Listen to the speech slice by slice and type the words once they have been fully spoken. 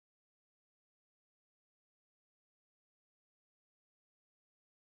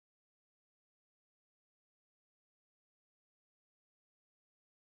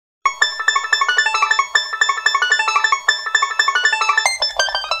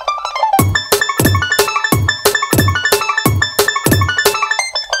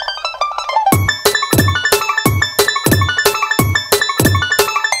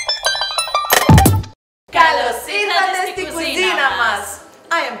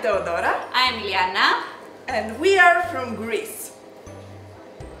Teodora. I'm Iliana. And we are from Greece.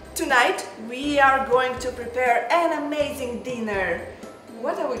 Tonight we are going to prepare an amazing dinner.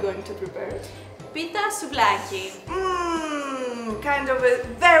 What are we going to prepare? Pita souvlaki. Kind of a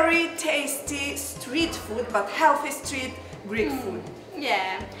very tasty street food, but healthy street Greek food.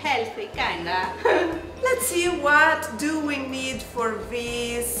 Yeah, healthy, kinda. Let's see what do we need for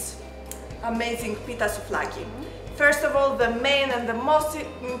this amazing pita souvlaki. First of all, the main and the most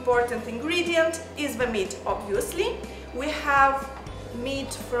important ingredient is the meat, obviously. We have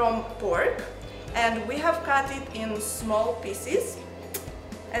meat from pork and we have cut it in small pieces,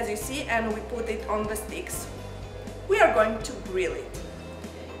 as you see, and we put it on the sticks. We are going to grill it.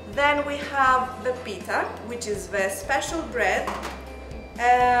 Then we have the pita, which is the special bread.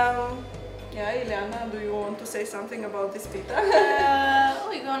 Yeah, Iliana, do you want to say something about this pita?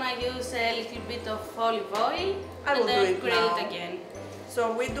 We're gonna use a little bit of olive oil and then grill it again.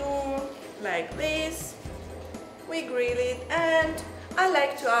 So we do like this, we grill it, and I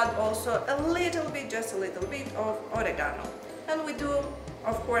like to add also a little bit, just a little bit of oregano. And we do,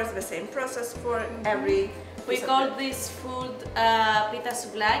 of course, the same process for every We call this food pita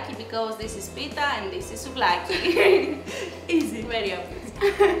souvlaki because this is pita and this is souvlaki. Easy. Very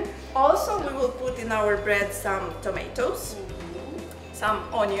obvious. Also, we will put in our bread some tomatoes, some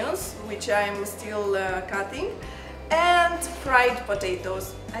onions, which I'm still cutting, and fried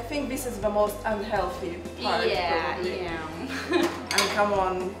potatoes. I think this is the most unhealthy part, probably. And come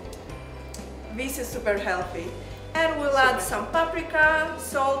on, this is super healthy. And we'll add some paprika,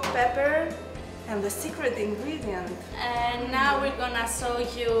 salt, pepper, and the secret ingredient. And now we're gonna show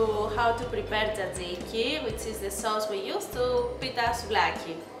you how to prepare tzatziki, which is the sauce we use to pita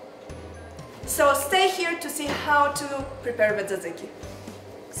souvlaki. So stay here to see how to prepare the tzatziki.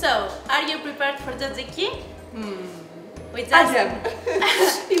 So, are you prepared for tzatziki? I am.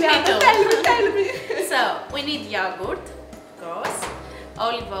 Tell me. So, we need yogurt, of course,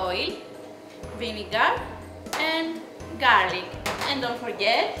 olive oil, vinegar, and garlic. And don't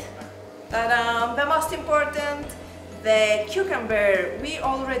forget, the most important, the cucumber. We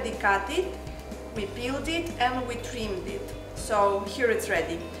already cut it, we peeled it, and we trimmed it. So here it's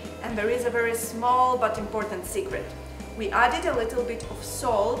ready. And there is a very small but important secret. We added a little bit of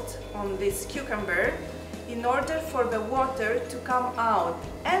salt on this cucumber in order for the water to come out.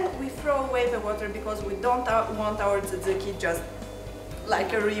 And we throw away the water because we don't want our tzatziki just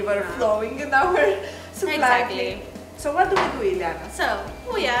like a river flowing in our souvlaki. Exactly. So what do we do, Iliana? So,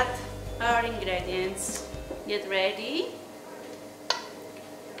 we add our ingredients. Get ready.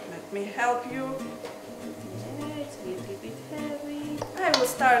 Let me help you. Yeah, it's a little bit heavy. I will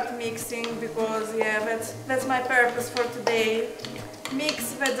start mixing because that's my purpose for today.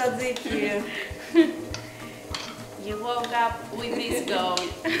 Mix the tzatziki. You woke up with this goal.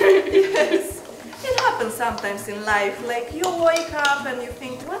 Yes. It happens sometimes in life, like you wake up and you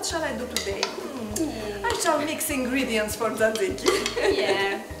think, what shall I do today? I shall mix ingredients for tzatziki.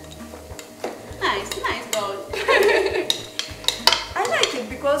 Yeah. Nice goal. I like it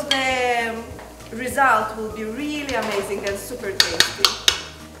because the result will be really amazing and super tasty.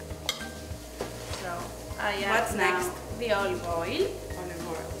 So, I add what's next? The olive oil. Olive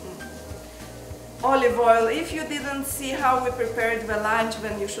oil. Olive oil. If you didn't see how we prepared the lunch,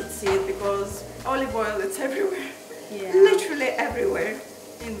 then you should see it because olive oil is everywhere. Yeah. Literally everywhere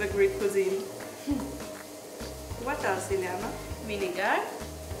in the Greek cuisine. What else, Iliana? Vinegar.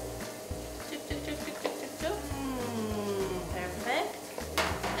 Perfect.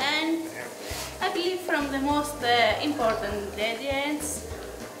 And I believe from the most important ingredients,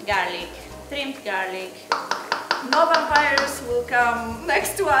 garlic. Trimmed garlic. No vampires will come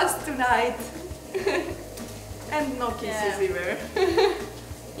next to us tonight. And no kisses either.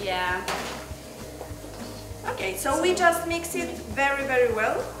 Yeah. Okay, so we just mix it very, very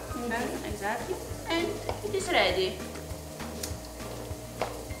well. Exactly. And it is ready.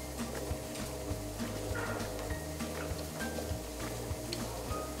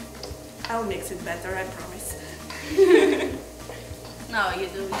 I'll mix it better, I promise. No, you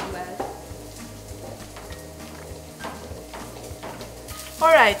do it well.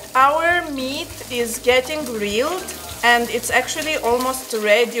 Alright, our meat is getting grilled and it's actually almost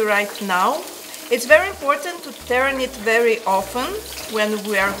ready right now. It's very important to turn it very often when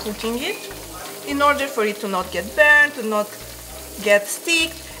we are cooking it in order for it to not get burnt, to not get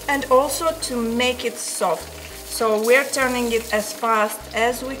stick, and also to make it soft. So we're turning it as fast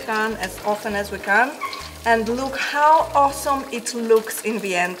as we can, as often as we can. And look how awesome it looks in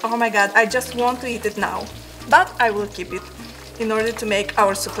the end. Oh my god, I just want to eat it now. But I will keep it in order to make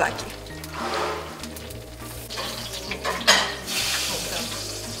our souvlaki.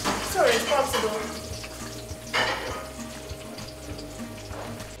 do.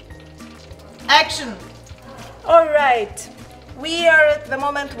 Action! Alright, we are at the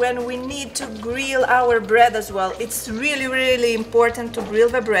moment when we need to grill our bread as well. It's really important to grill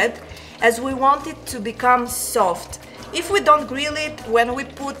the bread as we want it to become soft. If we don't grill it, when we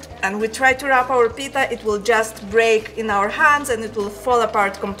put and we try to wrap our pita, it will just break in our hands and it will fall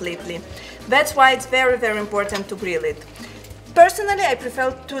apart completely. That's why it's very important to grill it. Personally, I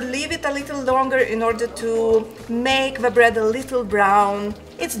prefer to leave it a little longer in order to make the bread a little brown.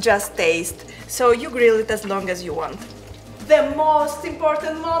 It's just taste. So you grill it as long as you want. The most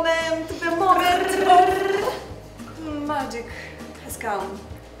important moment, the moment of magic has come.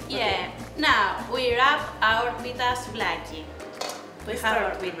 Yeah, now we wrap our pita souvlaki. We have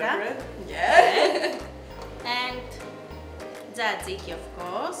our pita. Yeah. And tzatziki, of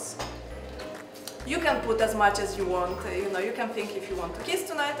course. You can put as much as you want, you can think if you want to kiss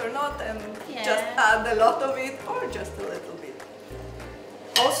tonight or not and Yeah. just add a lot of it or just a little bit.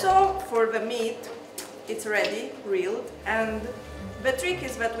 Also, for the meat, it's ready, grilled, and the trick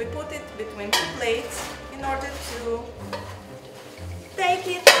is that we put it between two plates in order to take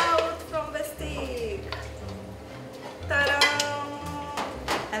it out from the stick. Ta-da!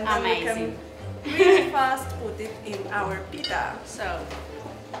 And then Amazing. we can really fast put it in our pita. So,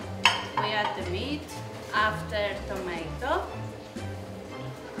 we add the meat after tomato.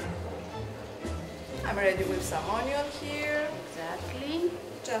 I'm ready with some onion here. Exactly.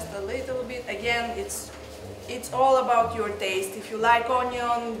 Just a little bit. Again, it's all about your taste. If you like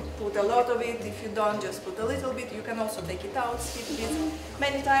onion, put a lot of it. If you don't, just put a little bit. You can also take it out, skip it.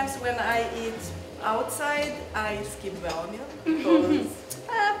 Many times when I eat outside, I skip the onion because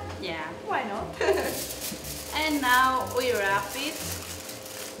Yeah. why not? And now we wrap it.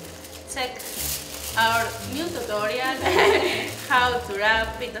 Check our new tutorial how to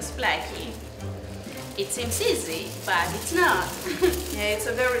wrap pita souvlaki. It seems easy, but it's not. Yeah, it's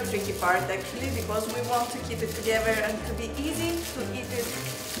a very tricky part actually because we want to keep it together and to be easy to eat it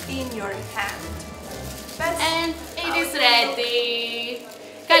in your hand. And it is ready.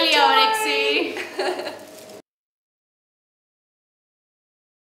 Καλή όρεξη!